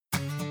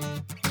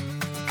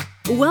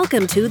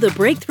Welcome to the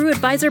Breakthrough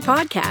Advisor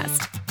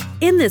Podcast.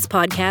 In this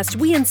podcast,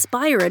 we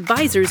inspire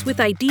advisors with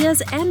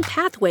ideas and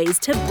pathways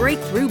to break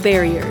through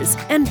barriers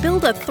and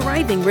build a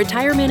thriving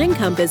retirement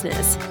income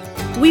business.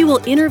 We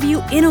will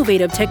interview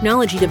innovative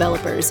technology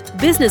developers,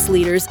 business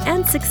leaders,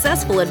 and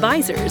successful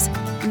advisors,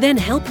 then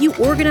help you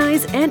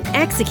organize and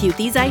execute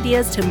these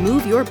ideas to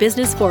move your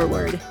business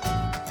forward.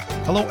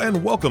 Hello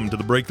and welcome to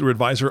the Breakthrough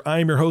Advisor. I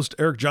am your host,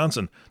 Eric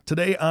Johnson.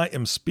 Today I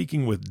am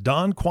speaking with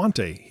Don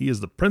Quante. He is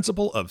the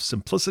principal of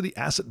Simplicity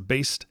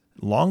Asset-Based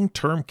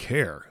Long-Term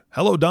Care.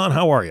 Hello, Don.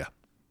 How are you?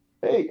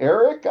 Hey,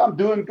 Eric. I'm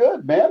doing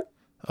good, man.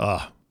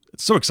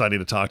 It's so exciting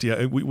to talk to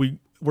you. We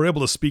were able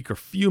to speak a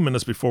few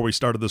minutes before we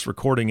started this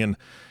recording, and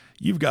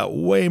you've got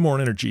way more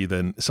energy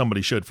than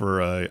somebody should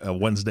for a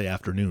Wednesday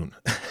afternoon.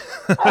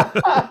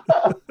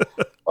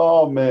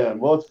 Oh, man.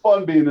 Well, it's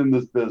fun being in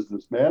this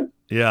business, man.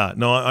 Yeah,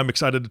 no, I'm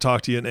excited to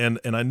talk to you. And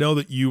I know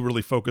that you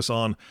really focus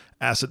on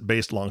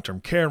asset-based long-term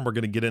care, and we're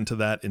going to get into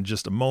that in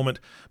just a moment.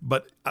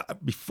 But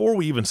before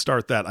we even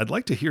start that, I'd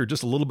like to hear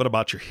just a little bit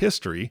about your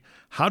history.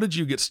 How did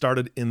you get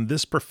started in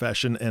this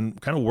profession,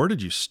 and kind of where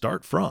did you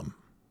start from?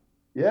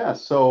 Yeah,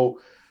 so,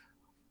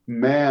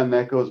 man,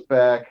 that goes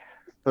back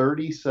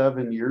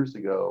 37 years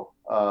ago,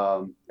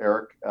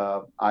 Eric.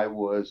 I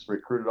was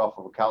recruited off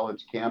of a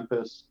college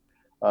campus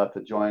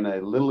to join a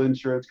little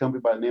insurance company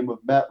by the name of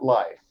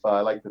MetLife. I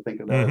like to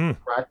think of that as a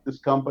practice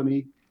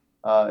company.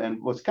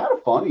 And what's kind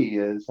of funny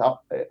is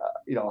how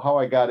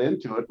I got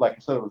into it. Like I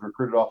said, I was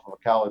recruited off of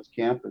a college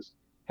campus,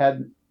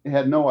 had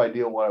no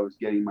idea what I was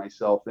getting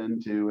myself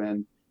into.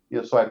 And,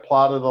 so I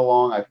plodded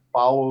along, I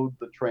followed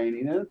the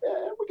training, and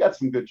we got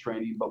some good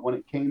training. But when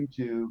it came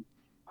to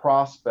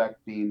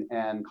prospecting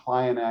and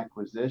client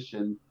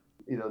acquisition,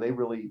 they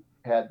really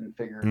hadn't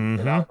figured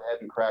it out,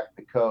 hadn't cracked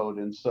the code.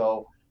 And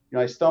so,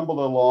 I stumbled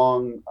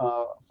along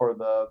for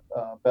the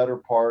better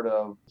part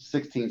of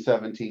 16,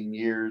 17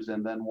 years.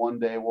 And then one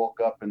day I woke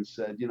up and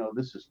said,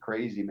 this is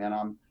crazy, man.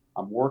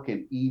 I'm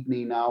working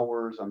evening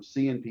hours. I'm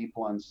seeing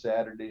people on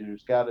Saturdays.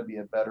 There's got to be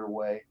a better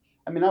way.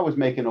 I mean, I was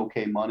making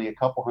okay money, a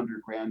couple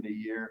 $100,000 a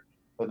year.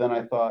 But then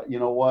I thought, you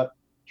know what?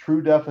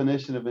 True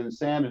definition of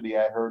insanity,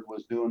 I heard,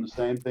 was doing the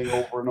same thing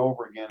over and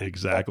over again.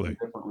 Exactly.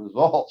 Different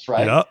results,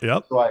 right?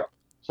 Yep. So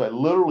I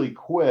literally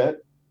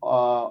quit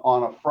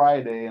on a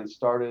Friday and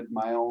started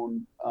my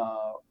own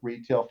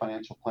retail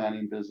financial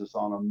planning business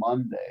on a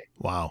Monday.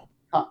 Wow.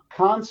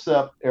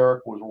 Concept,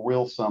 Eric, was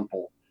real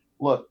simple.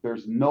 Look,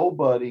 there's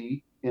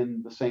nobody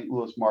in the St.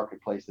 Louis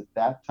marketplace at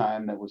that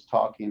time that was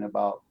talking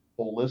about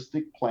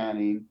holistic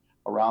planning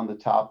around the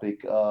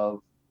topic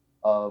of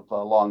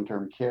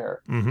long-term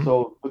care.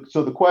 So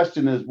the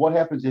question is, what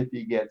happens if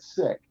you get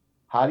sick?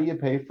 How do you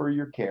pay for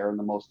your care in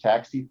the most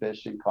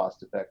tax-efficient,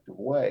 cost-effective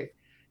way?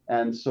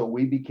 And so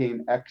we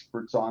became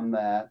experts on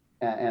that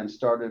and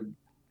started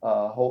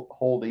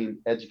holding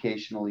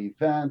educational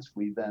events.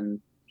 We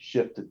then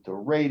shifted to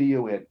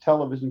radio. We had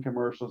television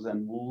commercials,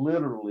 and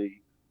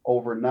literally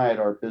overnight,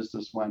 our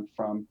business went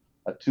from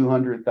a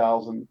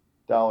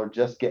 $200,000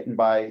 just getting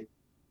by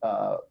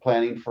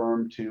planning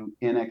firm to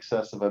in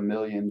excess of $1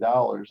 million.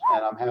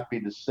 And I'm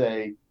happy to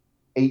say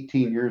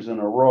 18 years in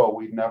a row,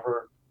 we've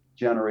never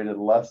generated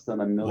less than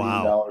 $1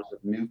 million of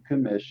new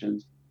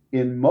commissions.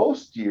 In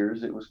most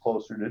years, it was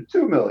closer to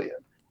 2 million,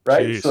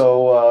 right? Jeez.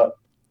 So,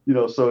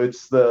 so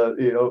it's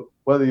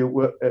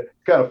it's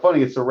kind of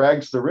funny. It's a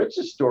rags to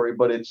riches story,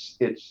 but it's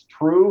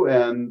true.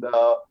 And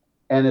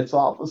it's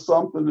off of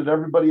something that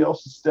everybody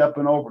else is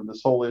stepping over,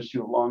 this whole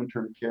issue of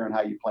long-term care and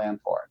how you plan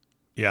for it.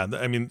 Yeah,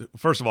 I mean,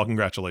 first of all,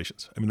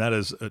 congratulations. I mean, that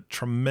is a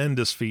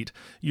tremendous feat.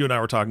 You and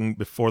I were talking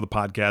before the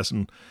podcast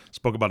and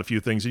spoke about a few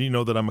things, and you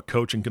know that I'm a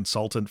coach and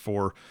consultant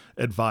for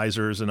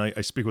advisors, and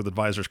I speak with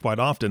advisors quite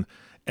often.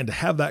 And to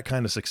have that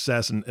kind of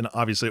success, and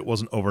obviously it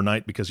wasn't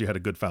overnight because you had a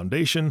good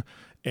foundation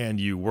and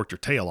you worked your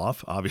tail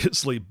off,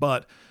 obviously,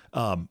 but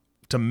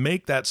to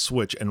make that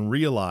switch and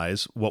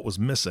realize what was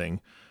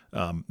missing,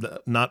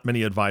 not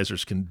many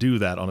advisors can do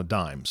that on a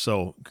dime.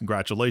 So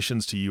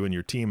congratulations to you and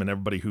your team and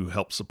everybody who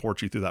helped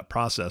support you through that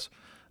process.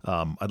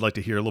 I'd like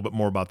to hear a little bit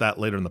more about that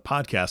later in the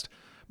podcast,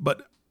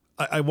 but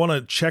I want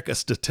to check a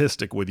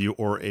statistic with you,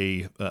 or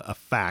a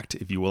fact,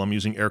 if you will. I'm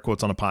using air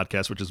quotes on a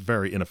podcast, which is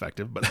very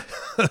ineffective, but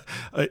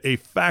a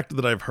fact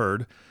that I've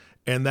heard,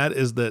 and that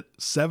is that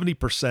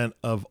 70%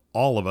 of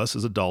all of us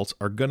as adults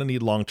are going to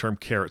need long-term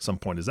care at some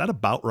point. Is that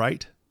about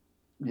right?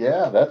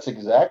 Yeah, that's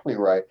exactly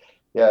right.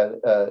 Yeah,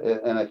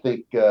 and I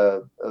think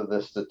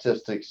the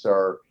statistics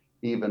are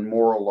even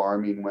more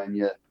alarming when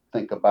you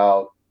think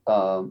about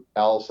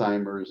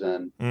Alzheimer's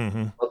and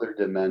other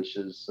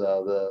dementias.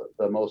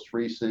 The most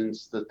recent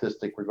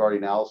statistic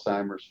regarding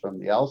Alzheimer's from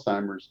the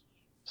Alzheimer's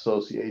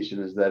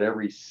Association is that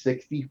every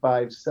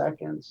 65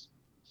 seconds,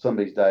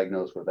 somebody's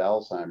diagnosed with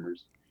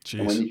Alzheimer's. Jeez.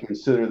 And when you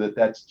consider that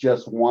that's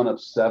just one of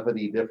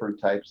 70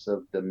 different types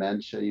of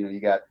dementia, you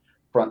got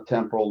front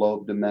temporal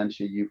lobe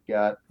dementia, you've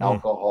got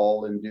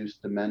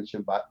alcohol-induced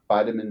dementia,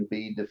 vitamin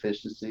B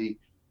deficiency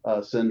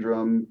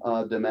syndrome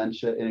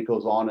dementia, and it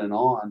goes on and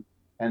on.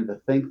 And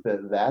to think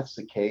that that's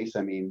the case,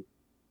 I mean,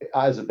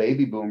 as a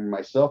baby boomer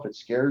myself, it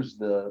scares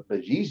the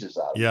bejesus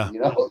out of me,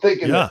 Yeah.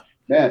 thinking that,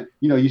 Yeah. man,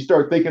 you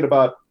start thinking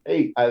about,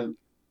 hey,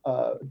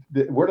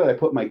 where did I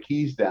put my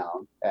keys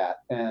down at?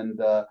 And,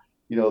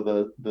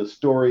 the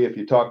story, if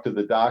you talk to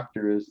the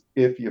doctor, is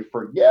if you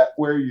forget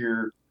where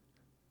you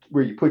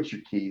put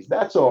your keys,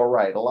 that's all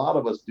right. A lot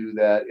of us do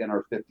that in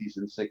our 50s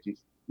and 60s.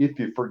 If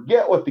you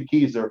forget what the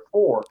keys are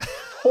for,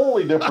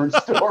 totally different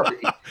story,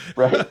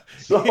 right?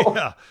 So,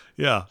 Yeah.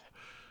 Yeah.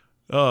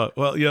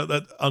 Well, yeah,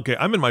 okay.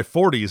 I'm in my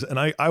 40s and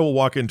I will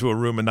walk into a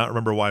room and not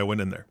remember why I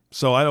went in there.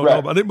 So I don't know right.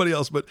 about anybody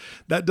else, but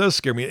that does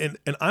scare me.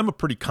 And I'm a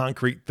pretty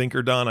concrete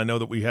thinker, Don. I know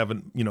that we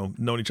haven't,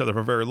 known each other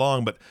for very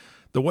long, but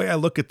the way I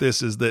look at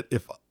this is that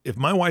if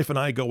my wife and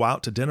I go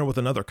out to dinner with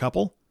another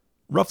couple,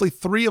 roughly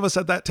 3 of us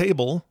at that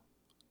table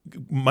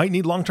might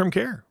need long-term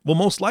care. Will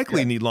most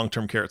likely Yeah. need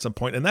long-term care at some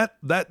point. And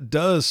that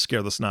does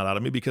scare the snot out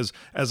of me, because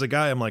as a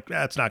guy, I'm like,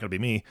 it's not going to be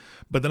me.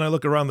 But then I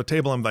look around the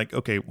table, I'm like,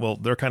 okay, well,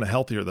 they're kind of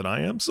healthier than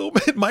I am, so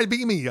it might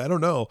be me. I don't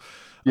know.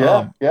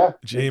 Yeah. Yeah.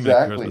 Jamie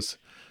Exactly. Christmas.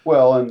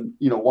 Well, and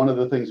one of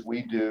the things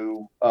we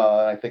do,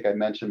 I think I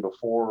mentioned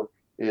before,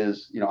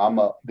 is I'm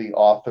the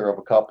author of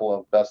a couple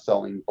of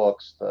best-selling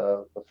books.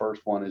 The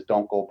first one is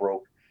 "Don't Go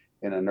Broke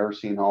in a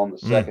Nursing Home." The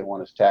Mm, second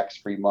one is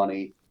 "Tax-Free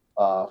Money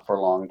for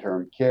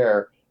Long-Term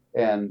Care."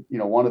 And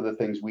one of the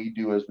things we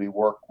do as we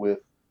work with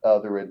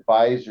other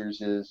advisors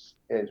is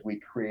we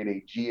create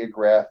a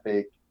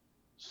geographic,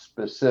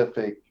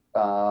 specific,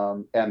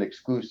 and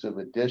exclusive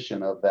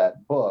edition of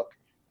that book.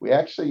 We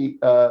actually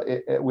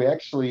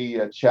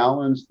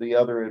challenged the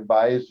other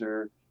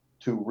advisor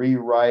to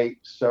rewrite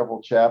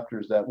several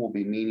chapters that will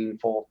be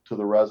meaningful to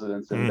the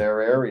residents in mm,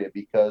 their area,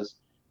 because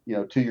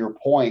to your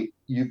point,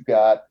 you've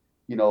got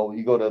you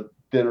go to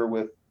dinner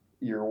with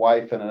your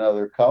wife and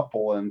another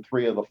couple, and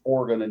 3 of the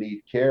 4 are going to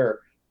need care.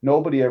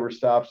 Nobody ever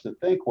stops to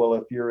think, well,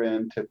 if you're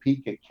in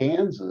Topeka,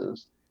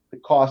 Kansas, the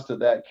cost of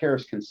that care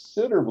is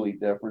considerably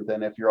different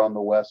than if you're on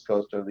the West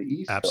Coast or the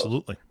East Coast.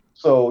 absolutely.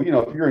 So,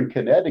 if you're in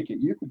Connecticut,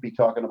 you could be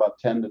talking about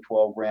 10 to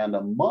 12 grand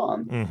a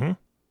month Mm-hmm.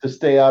 to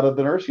stay out of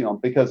the nursing home,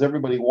 because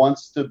everybody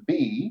wants to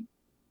be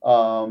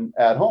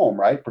at home,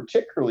 right?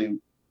 Particularly,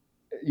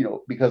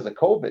 because of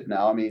COVID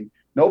now. I mean,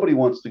 nobody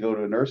wants to go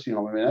to a nursing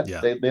home. I mean,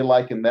 Yeah. they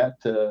liken that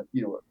to,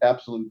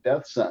 absolute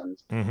death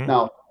sentence. Mm-hmm.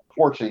 Now,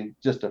 fortunately,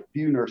 just a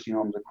few nursing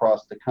homes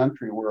across the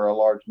country where a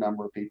large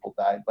number of people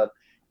died. But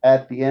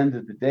at the end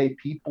of the day,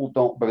 people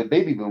don't, but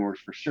baby boomers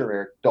for sure,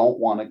 Eric, don't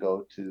want to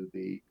go to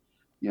the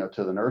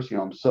nursing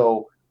home.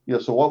 So,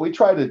 so what we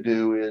try to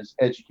do is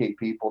educate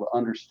people to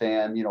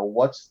understand,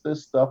 what's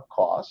this stuff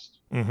cost?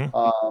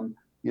 Mm-hmm.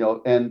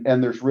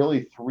 And there's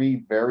really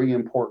 3 very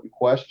important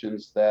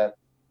questions that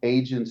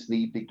agents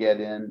need to get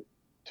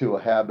into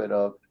a habit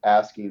of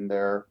asking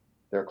their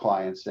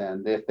clients.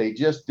 And if they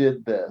just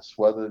did this,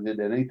 whether they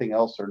did anything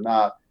else or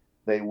not,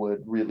 they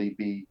would really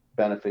be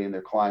benefiting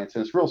their clients.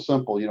 And it's real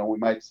simple.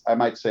 I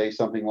might say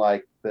something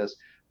like this,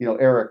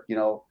 Eric,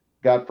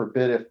 God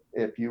forbid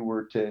if you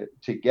were to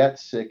get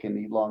sick and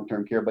need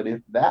long-term care, but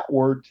if that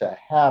were to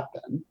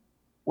happen,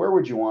 where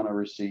would you want to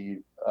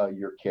receive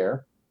your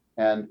care?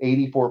 And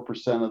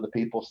 84% of the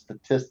people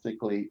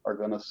statistically are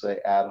going to say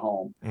at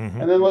home.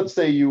 Mm-hmm. And then let's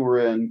say you were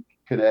in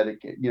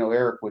Connecticut,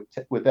 Eric,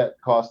 with that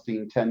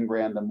costing 10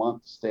 grand a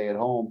month to stay at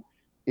home,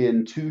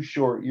 in 2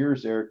 short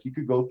years, Eric, you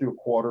could go through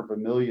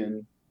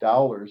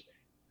 $250,000.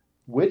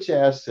 Which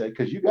asset,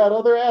 because you got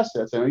other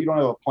assets, I know you don't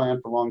have a plan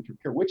for long-term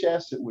care, which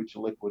asset would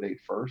you liquidate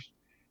first?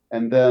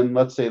 And then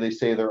let's say they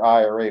say their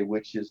IRA,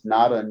 which is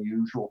not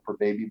unusual for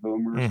baby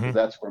boomers, Mm-hmm. because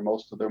that's where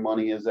most of their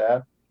money is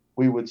at.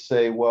 We would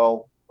say,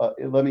 well,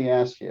 let me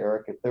ask you,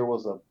 Eric, if there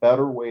was a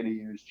better way to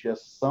use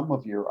just some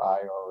of your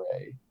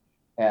IRA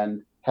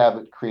and have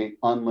it create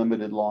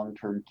unlimited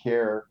long-term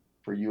care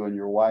for you and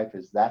your wife,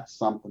 is that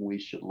something we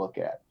should look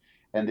at?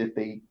 And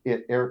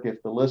Eric,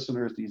 if the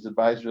listeners, these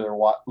advisors that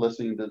are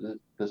listening to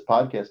this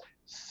podcast,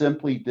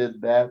 simply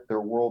did that,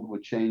 their world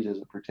would change as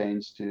it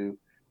pertains to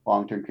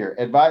long-term care.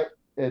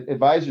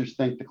 Advisors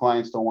think the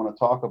clients don't want to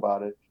talk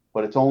about it,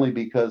 but it's only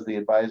because the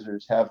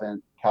advisors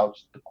haven't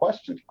couched the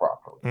questions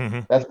properly. Mm-hmm.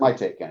 That's my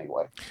take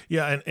anyway.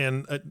 Yeah,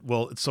 and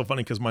well, it's so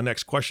funny because my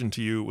next question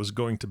to you was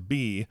going to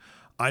be,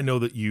 I know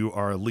that you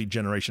are a lead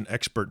generation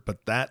expert,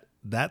 but that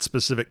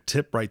specific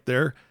tip right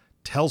there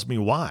tells me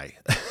why.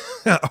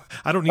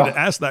 I don't need to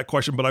ask that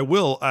question, but I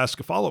will ask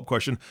a follow-up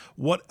question.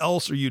 What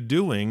else are you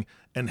doing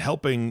and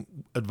helping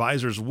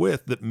advisors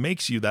with that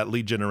makes you that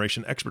lead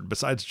generation expert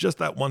besides just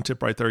that one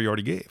tip right there you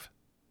already gave?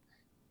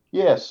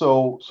 Yeah,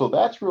 so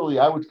that's really,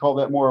 I would call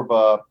that more of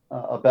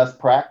a best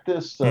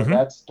practice. Mm-hmm.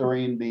 That's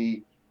during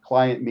the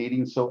client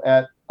meeting. So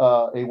at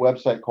a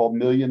website called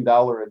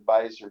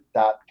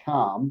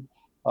 $1,000,000advisor.com,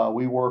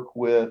 we work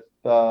with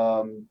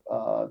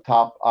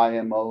top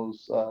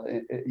IMOs,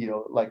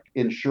 like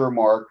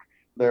InsureMark.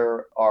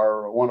 They're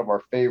one of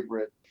our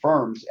favorite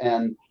firms,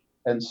 and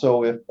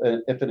so if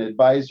an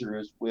advisor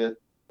is with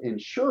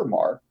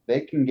InsureMark,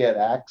 they can get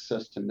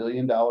access to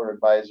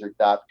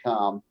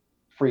 $1,000,000advisor.com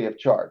free of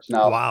charge.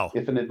 Now, Wow.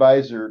 if an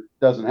advisor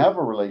doesn't have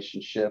a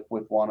relationship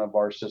with one of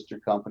our sister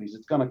companies,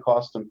 it's going to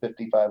cost them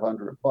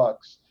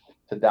 $5,500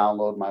 to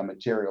download my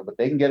material, but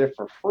they can get it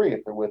for free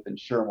if they're with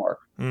InsureMark.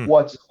 Mm.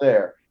 What's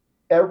there?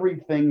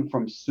 Everything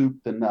from soup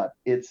to nut.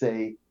 It's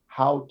a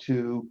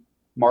how-to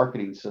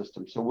marketing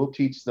system. So we'll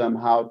teach them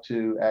how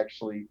to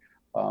actually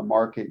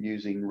market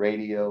using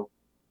radio,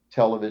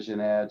 television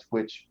ads,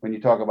 which when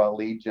you talk about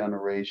lead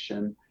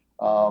generation,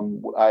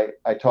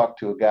 I talked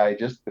to a guy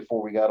just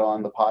before we got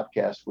on the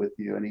podcast with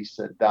you, and he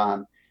said,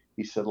 Don,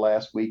 he said,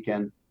 last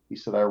weekend, he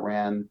said, I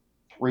ran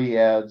 3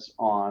 ads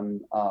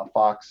on the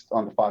Fox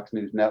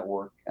News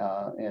network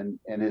in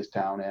his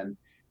town. And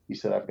he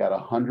said, I've got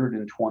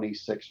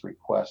 126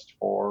 requests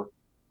for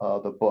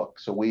the book.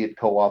 So we had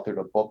co-authored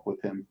a book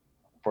with him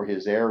for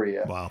his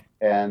area. Wow.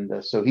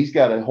 And so he's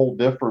got a whole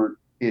different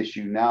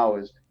issue now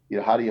is,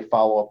 how do you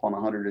follow up on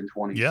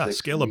 126? Yeah.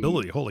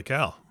 Scalability. leads? Holy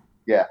cow.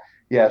 Yeah.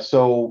 Yeah.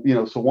 So,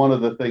 so one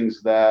of the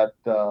things that,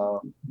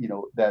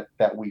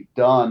 that we've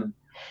done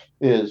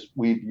is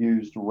we've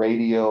used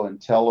radio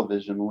and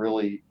television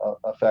really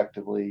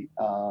effectively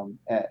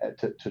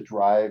to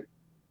drive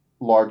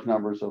large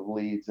numbers of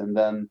leads. And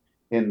then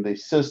in the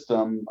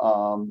system,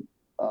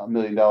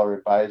 Million Dollar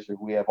Advisor,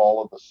 we have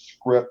all of the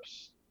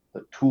scripts,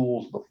 the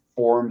tools, the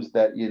forms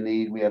that you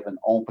need. We have an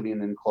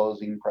opening and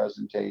closing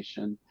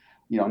presentation.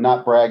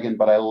 Not bragging,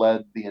 but I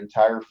led the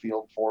entire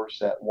field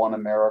force at One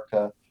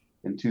America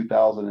in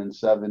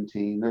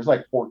 2017. There's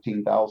like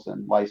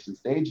 14,000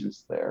 licensed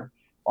agents there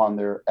on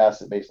their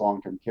asset-based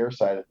long-term care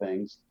side of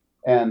things.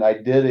 And I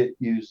did it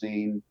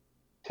using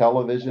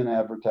television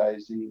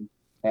advertising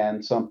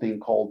and something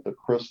called the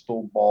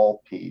crystal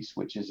ball piece,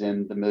 which is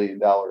in the Million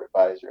Dollar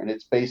Advisor. And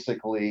it's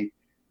basically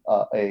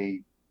a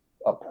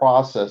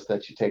process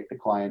that you take the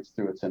clients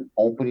through. It's an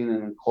opening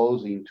and a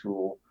closing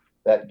tool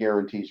that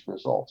guarantees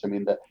results. I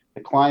mean,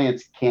 the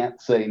clients can't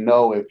say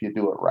no if you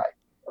do it right.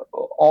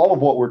 All of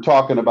what we're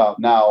talking about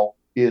now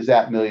is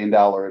at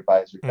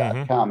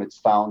milliondolaradvisor.com. Mm-hmm. It's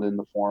found in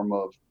the form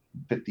of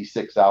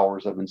 56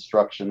 hours of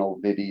instructional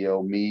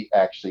video, me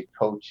actually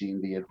coaching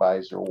the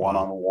advisor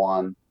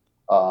one-on-one.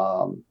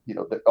 All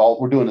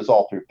we're doing is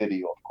all through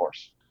video, of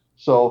course.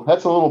 So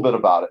that's a little bit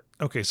about it.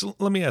 Okay, so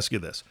let me ask you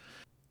this.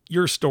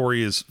 Your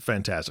story is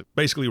fantastic.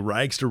 Basically,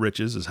 rags to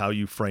riches is how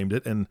you framed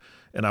it. And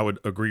I would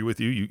agree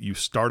with you. You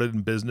started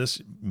in business,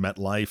 met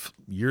life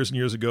years and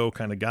years ago,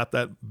 kind of got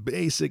that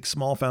basic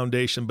small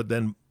foundation, but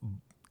then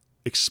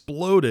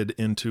exploded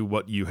into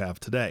what you have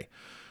today.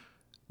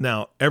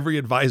 Now, every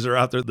advisor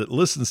out there that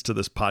listens to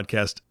this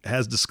podcast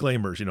has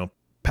disclaimers,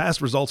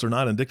 past results are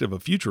not indicative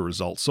of future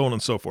results, so on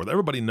and so forth.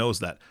 Everybody knows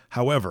that.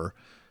 However,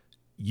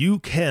 you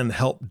can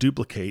help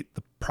duplicate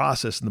the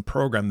process and the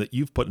program that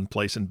you've put in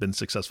place and been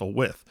successful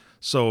with.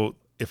 So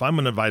if I'm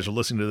an advisor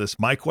listening to this,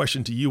 my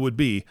question to you would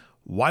be,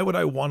 why would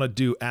I want to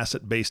do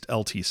asset-based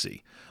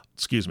LTC?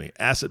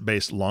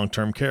 Asset-based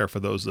long-term care, for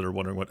those that are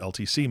wondering what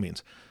LTC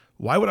means.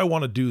 Why would I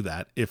want to do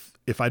that if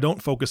I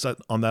don't focus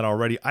on that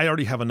already? I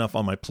already have enough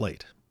on my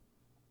plate.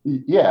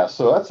 Yeah,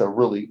 so that's a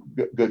really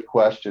good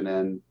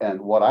question.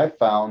 And what I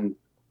found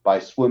by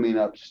swimming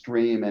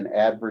upstream and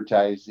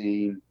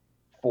advertising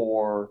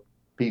for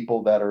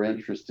people that are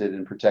interested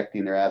in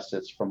protecting their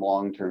assets from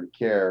long-term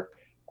care,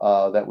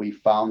 that we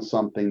found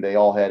something they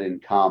all had in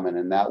common,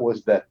 and that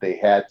was that they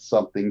had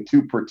something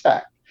to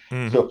protect.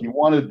 Mm-hmm. So if you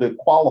wanted to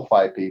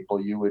qualify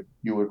people, you would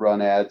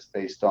run ads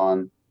based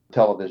on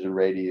television,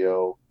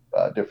 radio,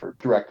 different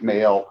direct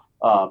mail,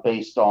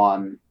 based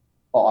on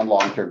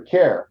long-term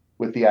care,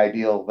 with the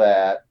ideal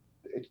that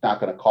it's not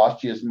going to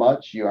cost you as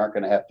much. You aren't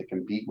going to have to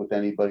compete with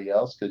anybody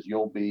else because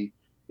you'll be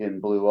in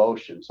blue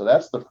ocean. So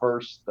that's the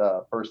first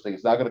thing.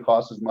 It's not going to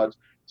cost as much.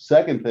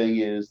 Second thing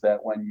is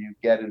that when you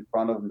get in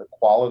front of them, the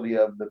quality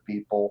of the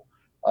people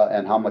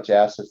and how much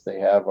assets they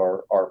have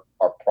are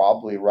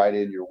probably right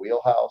in your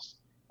wheelhouse.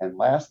 And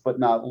last but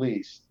not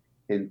least,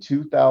 in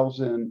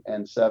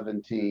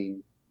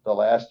 2017, the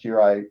last year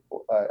I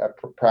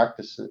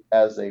practiced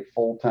as a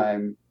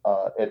full-time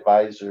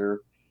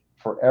advisor.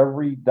 For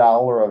every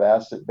dollar of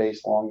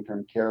asset-based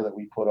long-term care that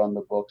we put on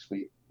the books,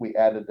 we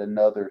added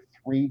another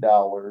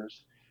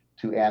 $3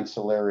 to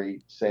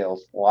ancillary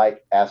sales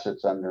like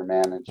assets under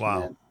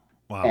management.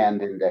 Wow.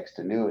 And indexed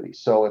annuities.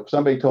 So if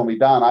somebody told me,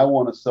 Don, I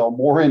want to sell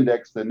more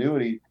indexed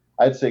annuity,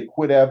 I'd say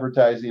quit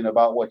advertising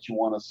about what you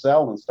want to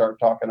sell and start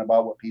talking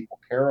about what people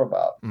care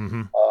about.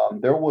 Mm-hmm.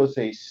 There was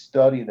a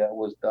study that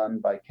was done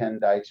by Ken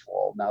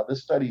Deichwald. Now,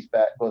 this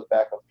goes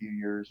back a few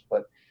years,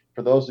 but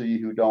for those of you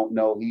who don't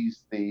know,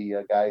 he's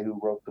the guy who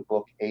wrote the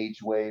book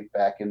Age Wave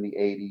back in the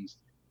 80s.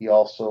 He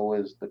also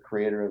is the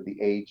creator of the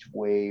Age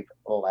Wave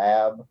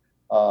Lab.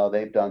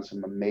 They've done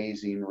some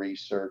amazing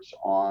research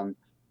on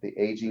the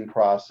aging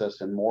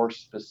process and more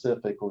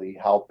specifically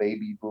how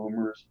baby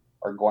boomers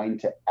are going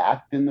to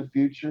act in the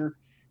future.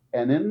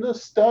 And in the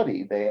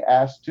study, they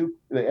asked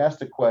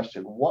a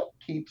question: what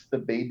keeps the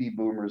baby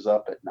boomers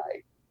up at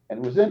night? And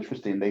it was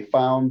interesting. They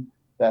found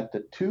that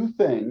the two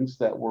things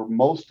that were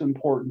most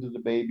important to the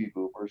baby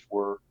boomers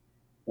were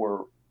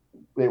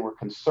they were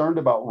concerned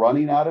about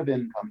running out of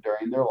income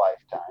during their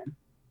lifetime,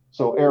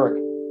 So,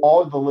 Eric,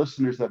 all of the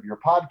listeners of your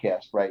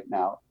podcast right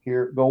now,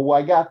 here go,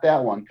 well, I got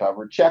that one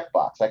covered.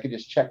 Checkbox. I could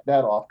just check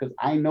that off because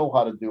I know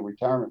how to do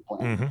retirement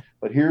planning. Mm-hmm.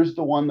 But here's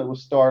the one that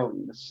was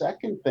startling. The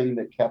second thing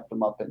that kept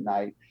them up at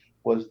night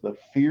was the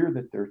fear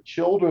that their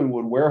children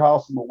would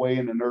warehouse them away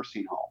in a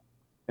nursing home.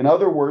 In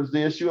other words,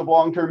 the issue of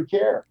long-term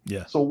care.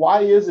 Yeah. So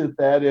why is it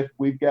that if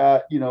we've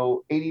got,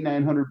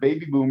 8,900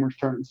 baby boomers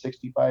turning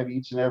 65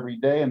 each and every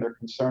day, and they're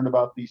concerned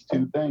about these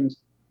two things,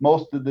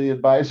 most of the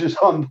advisors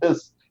on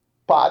this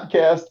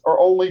podcast are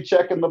only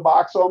checking the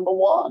box on the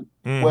one,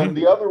 when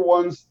the other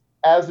one's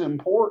as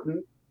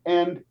important.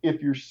 And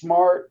if you're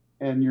smart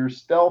and you're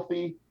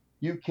stealthy,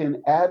 you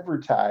can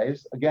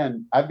advertise.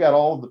 Again, I've got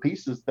all of the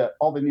pieces that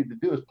all they need to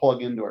do is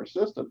plug into our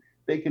system.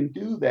 They can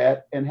do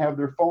that and have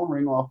their phone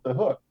ring off the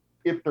hook.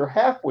 If they're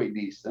halfway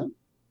decent,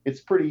 it's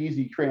pretty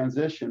easy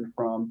transition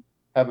from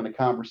having a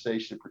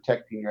conversation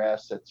protecting your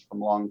assets from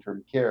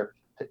long-term care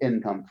to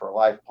income for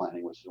life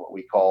planning, which is what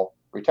we call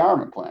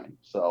retirement planning.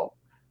 So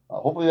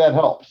hopefully that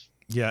helps.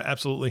 Yeah,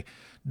 absolutely.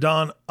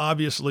 Don,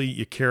 obviously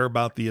you care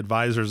about the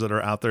advisors that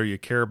are out there. You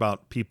care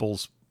about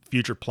people's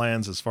future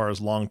plans as far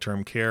as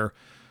long-term care.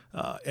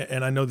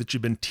 And I know that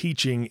you've been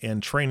teaching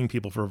and training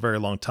people for a very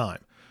long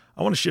time.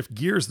 I want to shift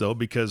gears though,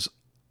 because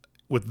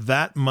with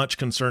that much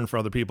concern for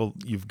other people,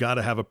 you've got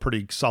to have a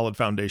pretty solid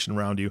foundation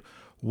around you.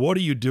 What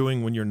are you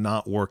doing when you're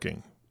not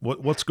working?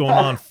 What's going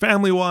on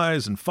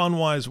family-wise and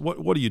fun-wise?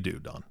 What do you do,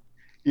 Don?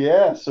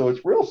 Yeah, so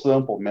it's real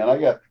simple, man. I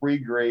got three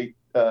great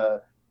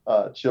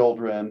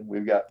children.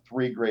 We've got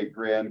three great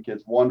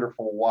grandkids,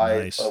 wonderful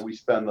wife. Nice. We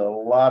spend a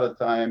lot of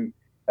time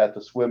at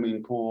the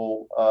swimming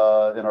pool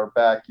in our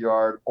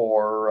backyard,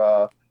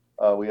 or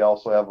we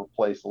also have a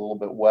place a little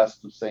bit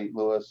west of St.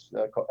 Louis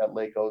at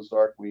Lake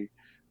Ozark. We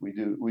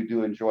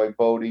do enjoy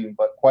boating,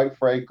 but quite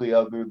frankly,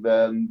 other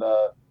than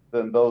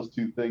those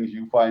two things,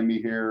 you find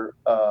me here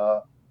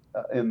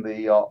in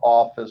the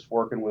office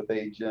working with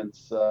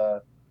agents.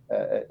 We're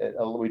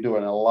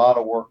doing a lot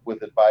of work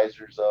with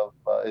advisors of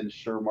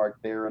InsureMark.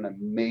 They're an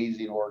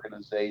amazing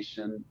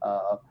organization,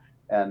 but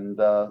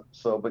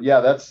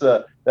yeah, that's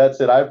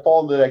it. I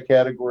fall into that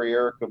category,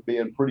 Eric, of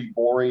being pretty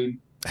boring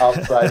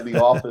outside the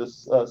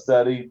office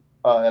setting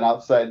and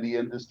outside the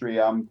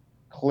industry. I'm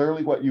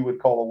clearly what you would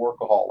call a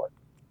workaholic.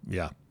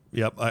 Yeah.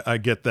 Yep. I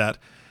get that.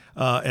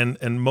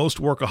 And most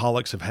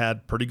workaholics have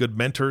had pretty good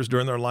mentors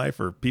during their life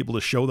or people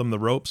to show them the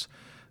ropes.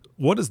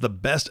 What is the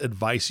best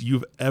advice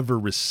you've ever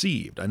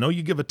received? I know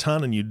you give a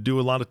ton and you do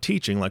a lot of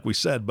teaching, like we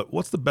said, but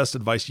what's the best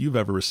advice you've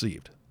ever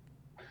received?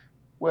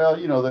 Well,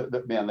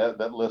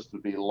 that list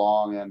would be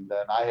long, and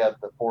I had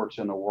the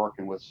fortune of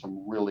working with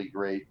some really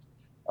great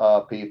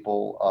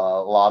people.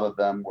 A lot of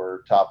them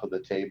were top of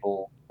the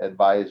table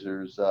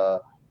advisors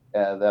that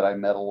I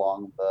met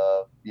along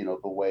the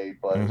way.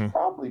 But it's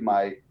probably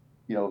my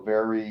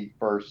very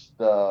first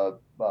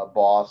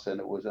boss, and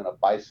it was in a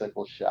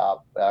bicycle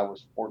shop. I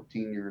was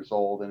 14 years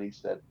old, and he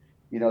said,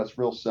 it's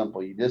real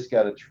simple. You just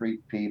got to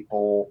treat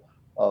people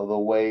the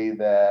way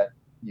that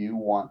you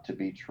want to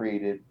be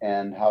treated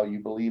and how you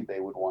believe they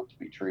would want to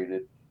be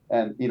treated.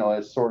 And,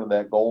 it's sort of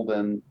that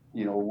golden,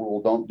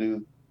 rule: don't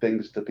do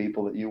things to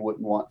people that you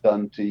wouldn't want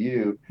done to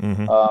you.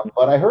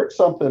 But I heard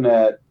something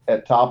at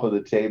top of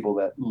the table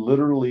that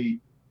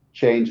literally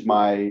changed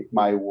my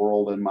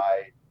world and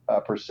my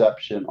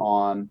perception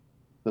on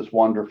this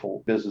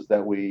wonderful business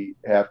that we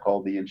have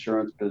called the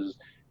insurance business.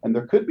 And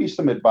there could be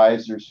some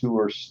advisors who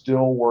are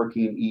still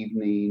working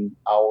evening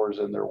hours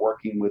and they're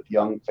working with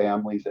young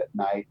families at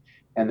night.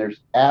 And there's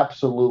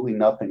absolutely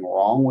nothing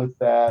wrong with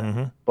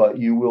that, but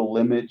you will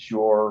limit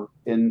your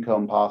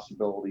income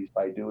possibilities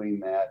by doing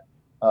that.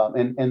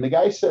 And the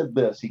guy said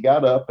this. He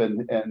got up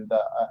and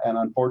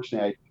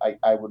unfortunately,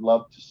 I would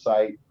love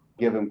to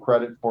give him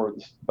credit for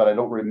this, but I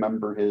don't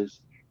remember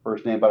his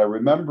first name. But I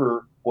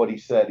remember what he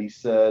said. He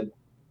said,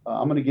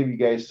 "I'm going to give you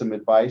guys some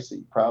advice that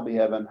you probably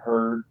haven't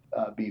heard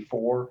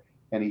before."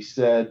 And he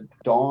said,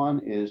 "Dawn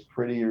is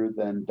prettier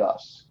than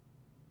dusk."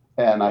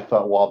 And I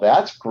thought, well,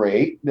 that's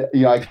great.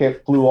 I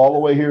flew all the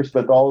way here,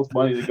 spent all this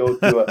money to go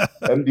to a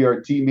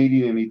MDRT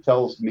meeting, and he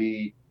tells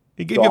me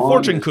he gave you a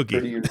fortune cookie.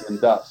 Prettier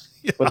than dusk.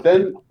 Yeah. But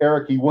then,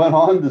 Eric, he went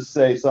on to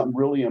say something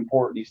really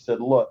important. He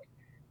said, look,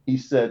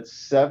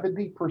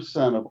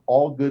 70% of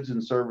all goods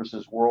and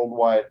services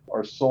worldwide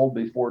are sold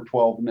before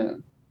 12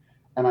 noon.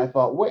 And I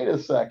thought, wait a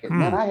second,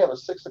 man, I have a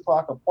 6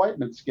 o'clock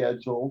appointment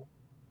scheduled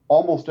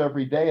almost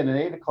every day and an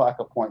 8 o'clock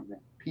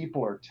appointment.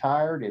 People are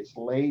tired. It's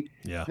late.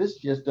 Yeah. This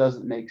just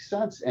doesn't make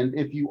sense. And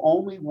if you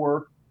only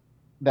work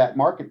that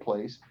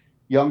marketplace,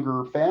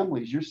 younger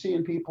families, you're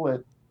seeing people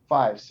at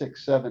 5,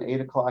 6, 7,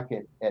 8 o'clock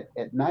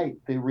at night.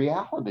 The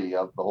reality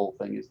of the whole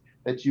thing is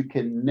that you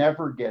can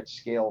never get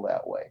scale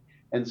that way.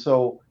 And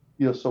so,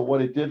 so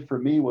what it did for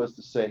me was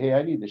to say, hey,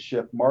 I need to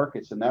shift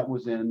markets. And that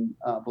was in,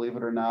 believe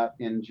it or not,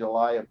 in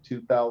July of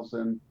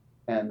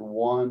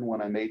 2001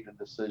 when I made the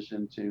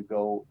decision to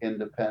go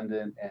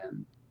independent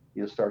and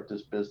start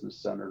this business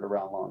centered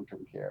around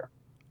long-term care.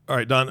 All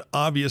right, Don,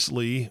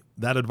 obviously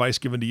that advice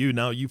given to you,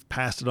 now you've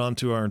passed it on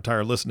to our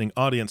entire listening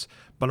audience,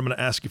 but I'm going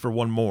to ask you for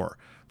one more.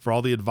 For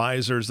all the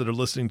advisors that are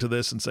listening to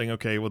this and saying,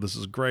 okay, well, this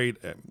is great.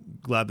 I'm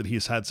glad that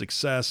he's had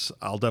success.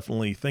 I'll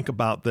definitely think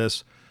about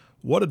this.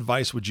 What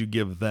advice would you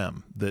give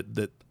them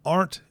that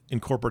aren't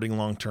incorporating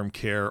long-term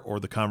care or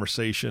the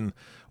conversation,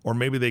 or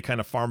maybe they kind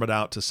of farm it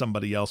out to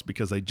somebody else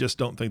because they just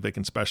don't think they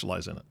can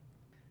specialize in it?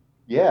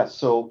 Yeah,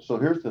 so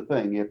here's the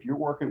thing. If you're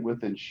working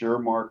with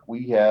InsureMark,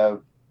 we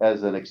have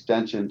as an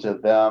extension to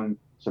them,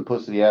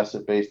 Simplicity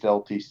Asset Based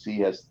LTC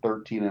has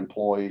 13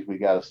 employees. We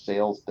got a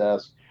sales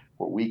desk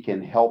where we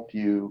can help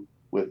you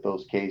with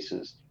those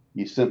cases.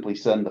 You simply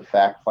send the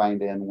fact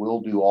find in. We'll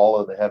do all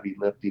of the heavy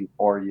lifting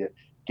for you,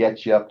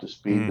 get you up to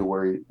speed to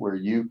where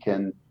you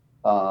can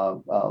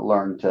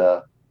learn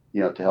to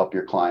to help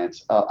your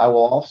clients. I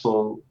will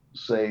also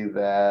say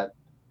that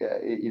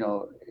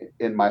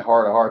in my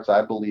heart of hearts,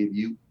 I believe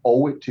you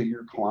owe it to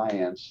your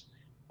clients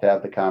to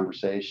have the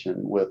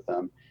conversation with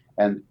them.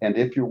 And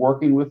if you're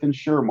working with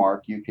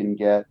InsureMark, you can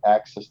get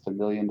access to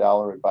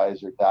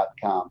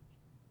 $1,000,000advisor.com.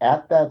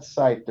 At that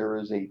site, there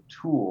is a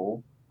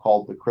tool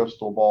called the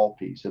Crystal Ball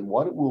piece. And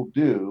what it will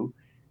do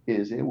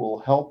is it will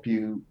help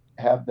you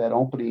have that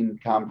opening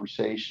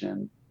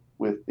conversation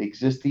with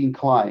existing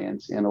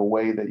clients in a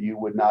way that you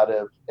would not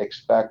have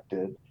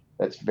expected.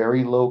 That's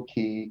very low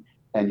key,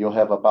 and you'll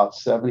have about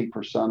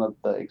 70% of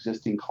the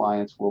existing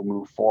clients will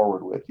move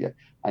forward with you.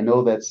 I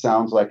know that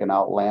sounds like an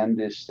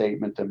outlandish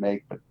statement to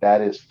make, but that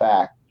is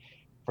fact.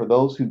 For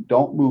those who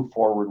don't move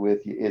forward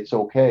with you, it's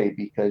okay,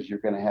 because you're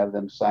going to have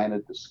them sign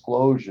a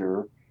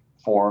disclosure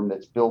form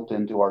that's built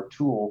into our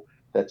tool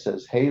that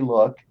says, hey,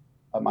 look,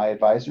 my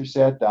advisor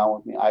sat down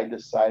with me. I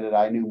decided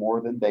I knew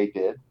more than they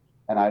did,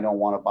 and I don't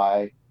want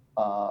to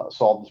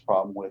solve this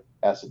problem with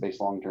asset-based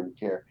long-term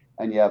care.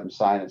 And you have them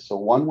sign it. So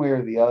one way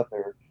or the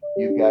other,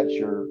 you got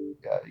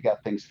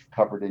things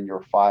covered in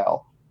your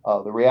file.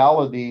 The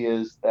reality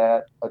is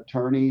that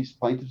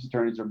plaintiffs'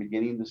 attorneys are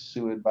beginning to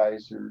sue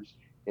advisors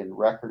in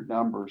record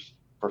numbers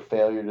for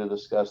failure to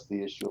discuss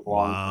the issue of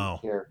long-term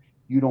care.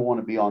 You don't want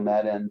to be on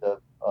that end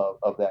of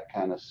that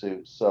kind of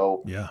suit.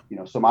 So,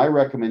 so my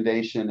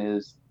recommendation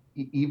is,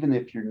 even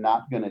if you're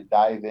not going to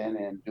dive in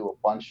and do a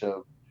bunch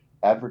of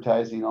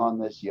advertising on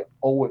this, you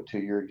owe it to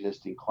your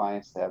existing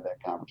clients to have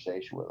that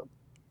conversation with them.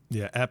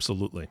 Yeah,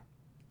 absolutely.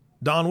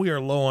 Don, we are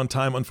low on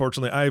time.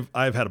 Unfortunately,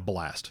 I've had a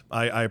blast.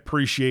 I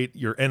appreciate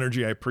your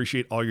energy. I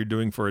appreciate all you're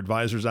doing for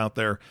advisors out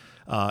there,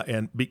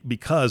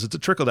 because it's a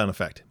trickle-down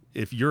effect.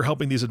 If you're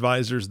helping these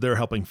advisors, they're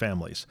helping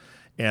families.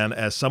 And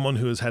as someone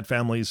who has had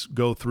families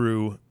go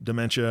through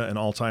dementia and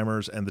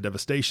Alzheimer's and the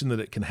devastation that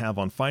it can have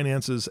on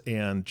finances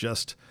and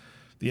just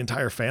the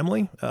entire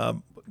family,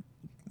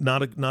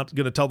 not going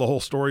to tell the whole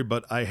story,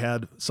 but I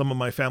had some of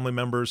my family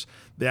members,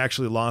 they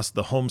actually lost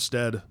the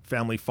homestead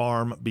family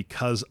farm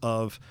because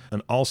of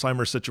an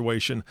Alzheimer's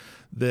situation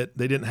that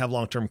they didn't have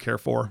long-term care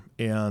for.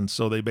 And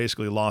so they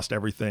basically lost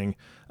everything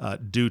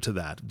due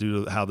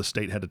to how the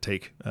state had to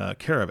take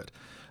care of it.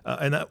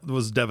 And that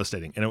was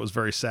devastating. And it was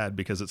very sad,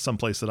 because it's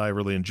someplace that I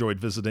really enjoyed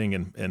visiting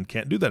and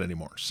can't do that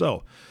anymore.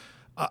 So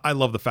I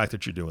love the fact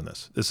that you're doing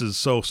this. This is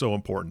so, so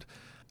important.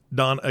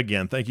 Don,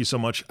 again, thank you so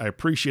much. I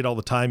appreciate all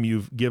the time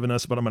you've given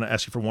us, but I'm going to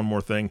ask you for one more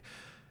thing.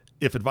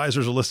 If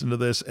advisors are listening to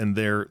this and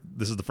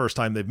this is the first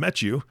time they've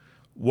met you,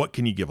 what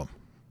can you give them?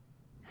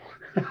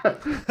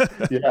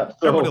 Yeah,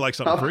 everybody likes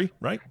something free,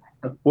 right?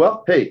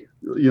 Well, hey,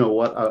 you know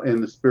what?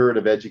 In the spirit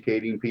of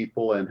educating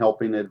people and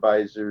helping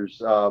advisors,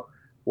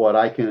 what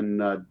I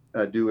can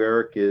do,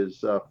 Eric, is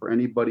for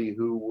anybody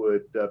who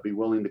would be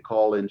willing to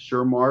call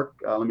InsureMark,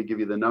 let me give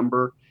you the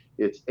number.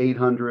 It's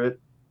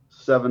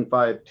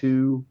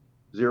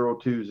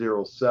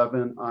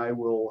 800-752-0207. I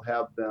will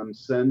have them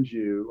send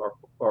you,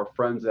 our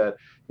friends at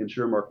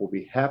InsureMark will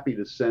be happy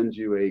to send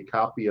you a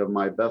copy of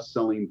my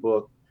best-selling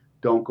book,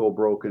 Don't Go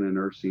Broke in a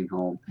Nursing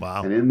Home.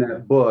 Wow. And in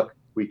that book,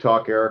 we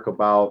talk, Eric,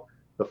 about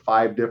the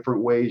 5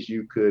 different ways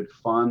you could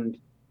fund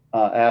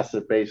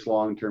asset-based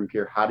long-term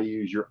care, how to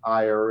use your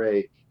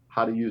IRA,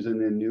 how to use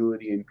an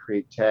annuity and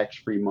create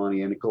tax-free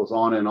money, and it goes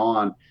on and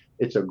on.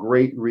 It's a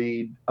great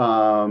read.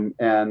 Heck,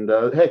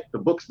 the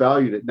book's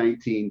valued at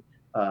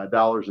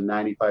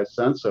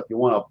 $19.95. So if you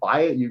want to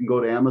buy it, you can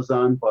go to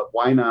Amazon, but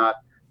why not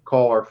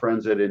call our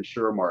friends at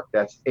InsureMark?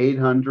 That's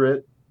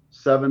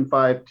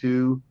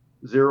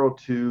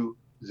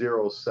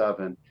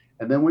 800-752-0207.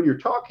 And then when you're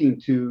talking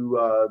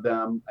to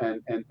them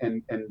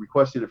and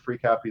requesting a free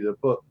copy of the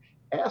book,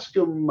 ask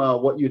them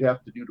what you'd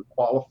have to do to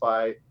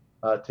qualify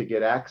to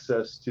get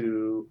access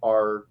to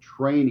our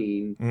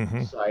training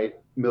site,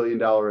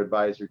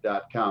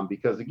 $1,000,000advisor.com.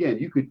 Because again,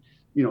 you could,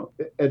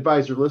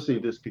 advisor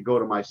listening to this could go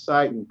to my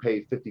site and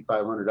pay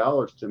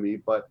 $5,500 to me,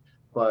 but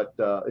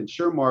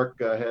InsureMark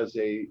has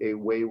a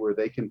way where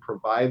they can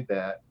provide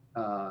that,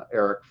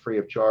 Eric, free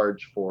of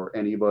charge for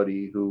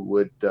anybody who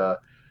would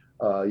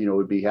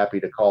be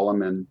happy to call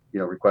them and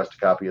request a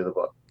copy of the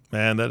book.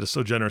 Man, that is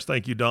so generous.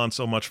 Thank you, Don,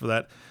 so much for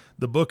that.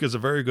 The book is a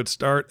very good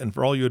start, and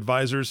for all you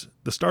advisors,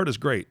 the start is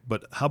great,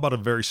 but how about a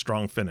very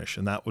strong finish?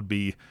 And that would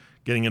be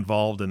getting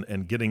involved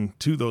and getting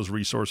to those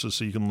resources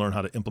so you can learn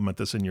how to implement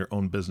this in your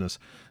own business.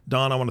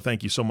 Don, I want to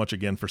thank you so much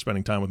again for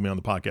spending time with me on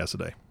the podcast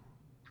today.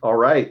 All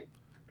right.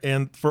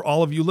 And for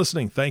all of you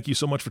listening, thank you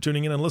so much for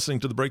tuning in and listening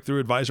to the Breakthrough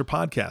Advisor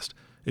podcast.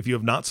 If you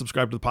have not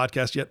subscribed to the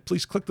podcast yet,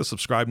 please click the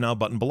subscribe now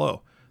button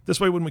below. This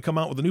way, when we come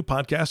out with a new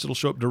podcast, it'll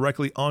show up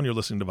directly on your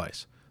listening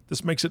device.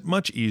 This makes it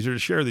much easier to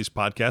share these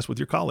podcasts with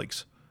your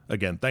colleagues.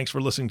 Again, thanks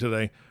for listening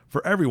today.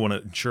 For everyone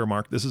at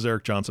InsureMark, this is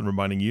Eric Johnson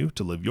reminding you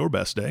to live your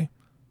best day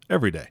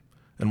every day.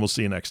 And we'll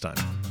see you next time.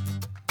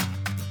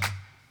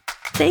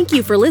 Thank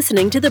you for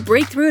listening to the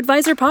Breakthrough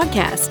Advisor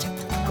podcast.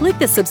 Click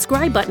the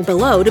subscribe button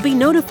below to be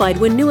notified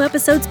when new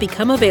episodes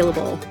become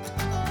available.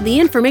 The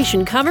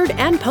information covered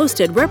and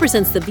posted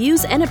represents the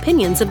views and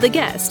opinions of the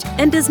guest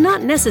and does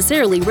not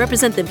necessarily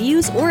represent the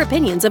views or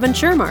opinions of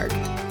InsureMark.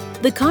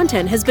 The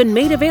content has been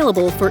made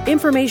available for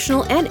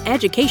informational and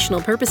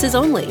educational purposes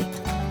only.